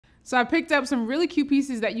So I picked up some really cute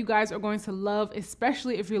pieces that you guys are going to love,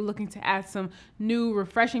 especially if you're looking to add some new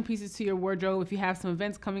refreshing pieces to your wardrobe, if you have some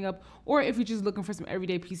events coming up, or if you're just looking for some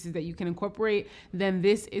everyday pieces that you can incorporate, then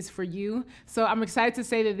this is for you. So I'm excited to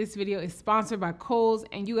say that this video is sponsored by Kohl's,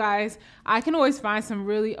 and you guys, I can always find some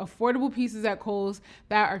really affordable pieces at Kohl's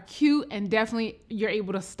that are cute, and definitely you're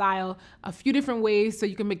able to style a few different ways so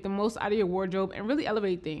you can make the most out of your wardrobe and really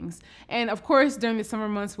elevate things. And of course, during the summer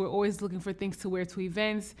months, we're always looking for things to wear to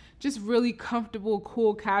events, just really comfortable,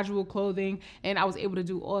 cool, casual clothing. And I was able to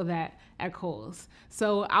do all that at Kohl's.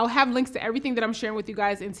 So I'll have links to everything that I'm sharing with you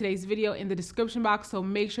guys in today's video in the description box, so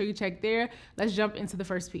make sure you check there. Let's jump into the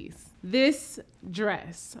first piece. This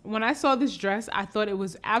dress. When I saw this dress, I thought it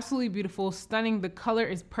was absolutely beautiful, stunning. The color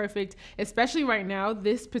is perfect, especially right now.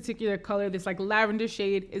 This particular color, this like lavender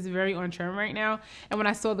shade, is very on trend right now. And when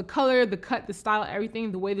I saw the color, the cut, the style,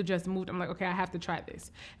 everything, the way the dress moved, I'm like, okay, I have to try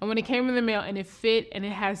this. And when it came in the mail and it fit and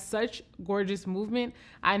it has such gorgeous movement,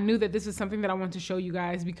 I knew that this was something that I wanted to show you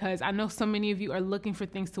guys, because I know so many of you are looking for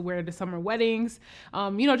things to wear to summer weddings,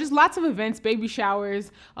 you know, just lots of events, baby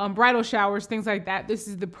showers, bridal showers, things like that. This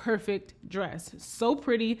is the perfect dress. So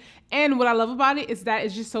pretty. And what I love about it is that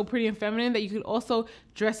it's just so pretty and feminine that you could also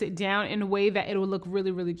dress it down in a way that it will look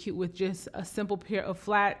really, really cute with just a simple pair of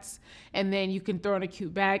flats. And then you can throw in a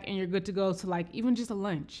cute bag and you're good to go to like even just a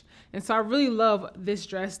lunch. And so I really love this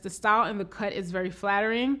dress. The style and the cut is very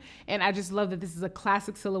flattering. And I just love that this is a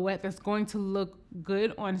classic silhouette that's going to look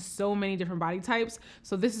good on so many different body types.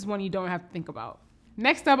 So this is one you don't have to think about.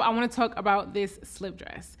 Next up, I want to talk about this slip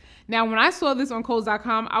dress. Now, when I saw this on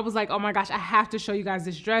Kohl's.com, I was like, oh my gosh, I have to show you guys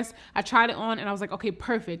this dress. I tried it on and I was like, okay,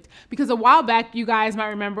 perfect. Because a while back, you guys might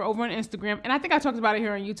remember over on Instagram, and I think I talked about it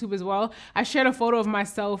here on YouTube as well, I shared a photo of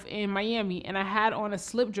myself in Miami and I had on a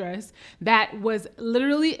slip dress that was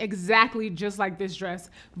literally exactly just like this dress,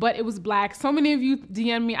 but it was black. So many of you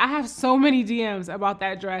DM me. I have so many DMs about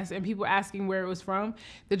that dress and people asking where it was from.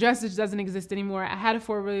 The dress just doesn't exist anymore. I had it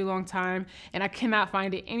for a really long time and I cannot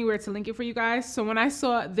find it anywhere to link it for you guys. So when I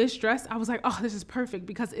saw this dress, I was like, oh, this is perfect,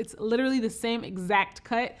 because it's literally the same exact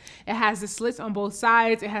cut. It has the slits on both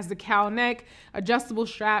sides. It has the cowl neck, adjustable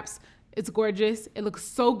straps. It's gorgeous. It looks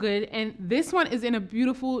so good. And this one is in a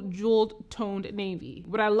beautiful jeweled toned navy.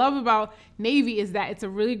 What I love about navy is that it's a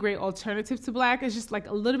really great alternative to black. It's just like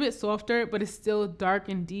a little bit softer, but it's still dark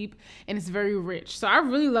and deep, and it's very rich. So I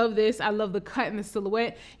really love this. I love the cut and the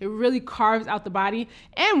silhouette. It really carves out the body.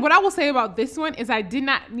 And what I will say about this one is I did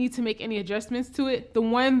not need to make any adjustments to it. The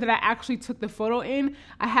one that I actually took the photo in,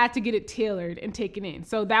 I had to get it tailored and taken in.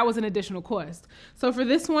 So that was an additional cost. So for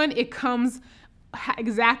this one, it comes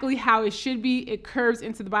exactly how it should be. It curves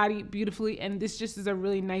into the body beautifully, and this just is a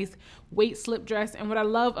really nice weight slip dress. And what I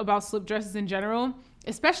love about slip dresses in general,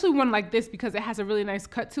 especially one like this, because it has a really nice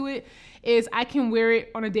cut to it, is I can wear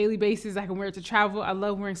it on a daily basis. I can wear it to travel. I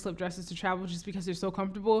love wearing slip dresses to travel just because they're so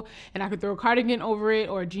comfortable, and I could throw a cardigan over it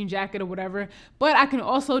or a jean jacket or whatever. But I can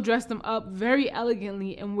also dress them up very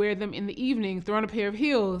elegantly and wear them in the evening, throw on a pair of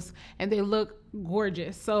heels, and they look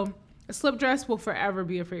gorgeous. So a slip dress will forever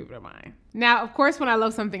be a favorite of mine. Now, of course, when I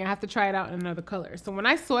love something, I have to try it out in another color. So when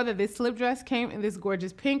I saw that this slip dress came in this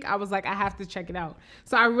gorgeous pink, I was like, I have to check it out.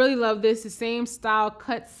 So I really love this. The same style,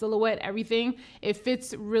 cut, silhouette, everything. It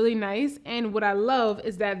fits really nice. And what I love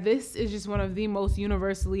is that this is just one of the most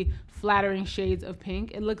universally flattering shades of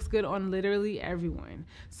pink. It looks good on literally everyone.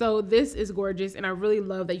 So this is gorgeous, and I really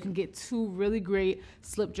love that you can get two really great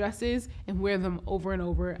slip dresses and wear them over and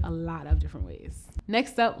over a lot of different ways.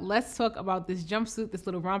 Next up, let's talk about this jumpsuit. This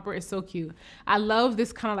little romper is so cute. I love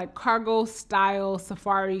this kind of like cargo style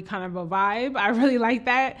safari kind of a vibe. I really like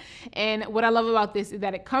that. And what I love about this is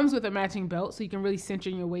that it comes with a matching belt, so you can really cinch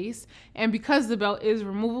in your waist. And because the belt is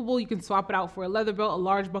removable, you can swap it out for a leather belt, a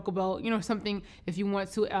large buckle belt, you know, something if you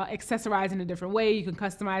want to accessorize in a different way. You can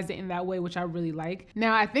customize it in that way, which I really like.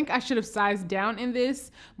 Now, I think I should have sized down in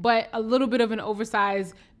this, but a little bit of an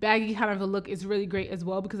oversized baggy kind of a look is really great as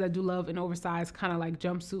well, because I do love an oversized kind of like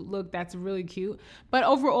jumpsuit look. That's really cute. But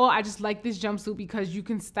overall, I just like this jumpsuit because you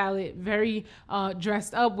can style it very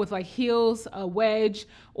dressed up with like heels, a wedge,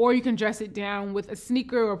 or you can dress it down with a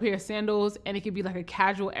sneaker or a pair of sandals, and it could be like a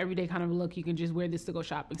casual everyday kind of look. You can just wear this to go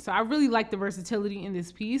shopping. So I really like the versatility in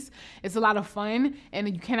this piece. It's a lot of fun,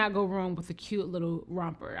 and you cannot go wrong with a cute little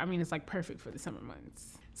romper. I mean, it's like perfect for the summer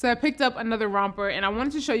months. So I picked up another romper, and I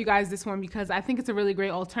wanted to show you guys this one because I think it's a really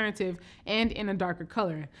great alternative and in a darker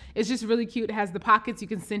color. It's just really cute. It has the pockets. You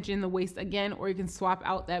can cinch in the waist again, or you can swap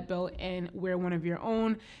out that belt and wear one of your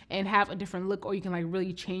own and have a different look, or you can like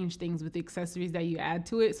really change things with the accessories that you add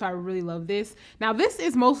to it. So I really love this. Now this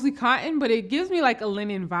is mostly cotton, but it gives me like a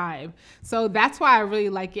linen vibe. So that's why I really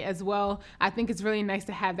like it as well. I think it's really nice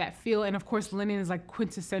to have that feel. And of course, linen is like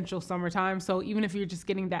quintessential summertime. So even if you're just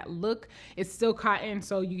getting that look, it's still cotton.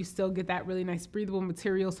 So you still get that really nice breathable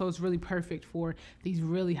material. So it's really perfect for these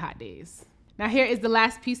really hot days. Now here is the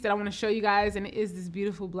last piece that I want to show you guys, and it is this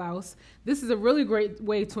beautiful blouse. This is a really great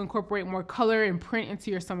way to incorporate more color and print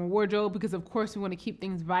into your summer wardrobe because of course we want to keep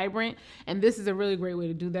things vibrant, and this is a really great way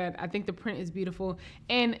to do that. I think the print is beautiful,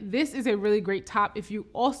 and this is a really great top if you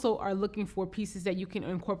also are looking for pieces that you can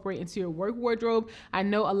incorporate into your work wardrobe. I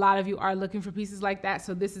know a lot of you are looking for pieces like that,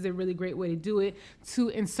 so this is a really great way to do it, to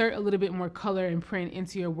insert a little bit more color and print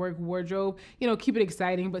into your work wardrobe. You know, keep it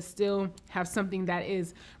exciting, but still have something that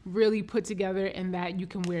is really put together and that you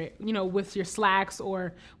can wear it, you know, with your slacks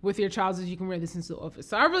or with your trousers. You can wear this into the office.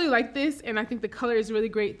 So I really like this, and I think the color is really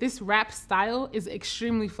great. This wrap style is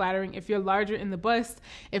extremely flattering. If you're larger in the bust,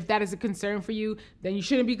 if that is a concern for you, then you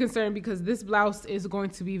shouldn't be concerned because this blouse is going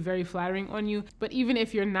to be very flattering on you. But even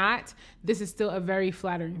if you're not, this is still a very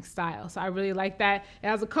flattering style. So I really like that. It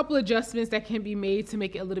has a couple adjustments that can be made to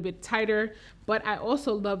make it a little bit tighter, but I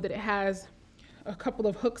also love that it has a couple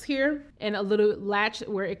of hooks here and a little latch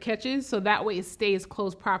where it catches, so that way it stays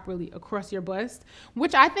closed properly across your bust,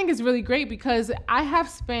 which I think is really great because I have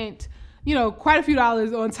spent, you know, quite a few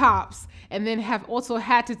dollars on tops and then have also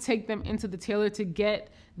had to take them into the tailor to get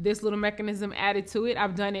this little mechanism added to it.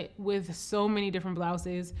 I've done it with so many different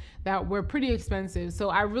blouses that were pretty expensive. So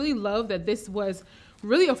I really love that this was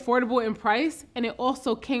really affordable in price, and it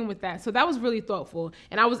also came with that. So that was really thoughtful,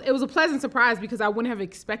 and it was a pleasant surprise because I wouldn't have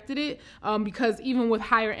expected it, because even with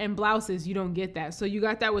higher end blouses you don't get that. So you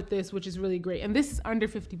got that with this, which is really great, and this is under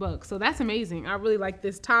 50 bucks, so that's amazing. I really like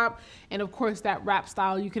this top, and of course that wrap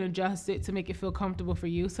style, you can adjust it to make it feel comfortable for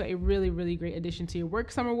you. So a really great addition to your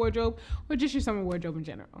work summer wardrobe or just your summer wardrobe in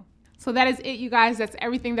general. So that is it, you guys. That's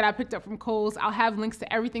everything that I picked up from Kohl's. I'll have links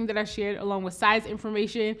to everything that I shared along with size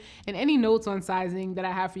information and any notes on sizing that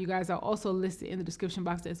I have for you guys. I'll also list it in the description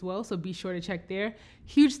box as well, so be sure to check there.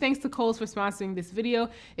 Huge thanks to Kohl's for sponsoring this video.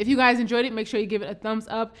 If you guys enjoyed it, make sure you give it a thumbs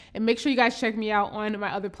up, and make sure you guys check me out on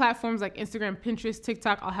my other platforms like Instagram, Pinterest,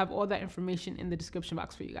 TikTok. I'll have all that information in the description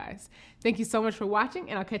box for you guys. Thank you so much for watching,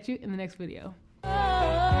 and I'll catch you in the next video.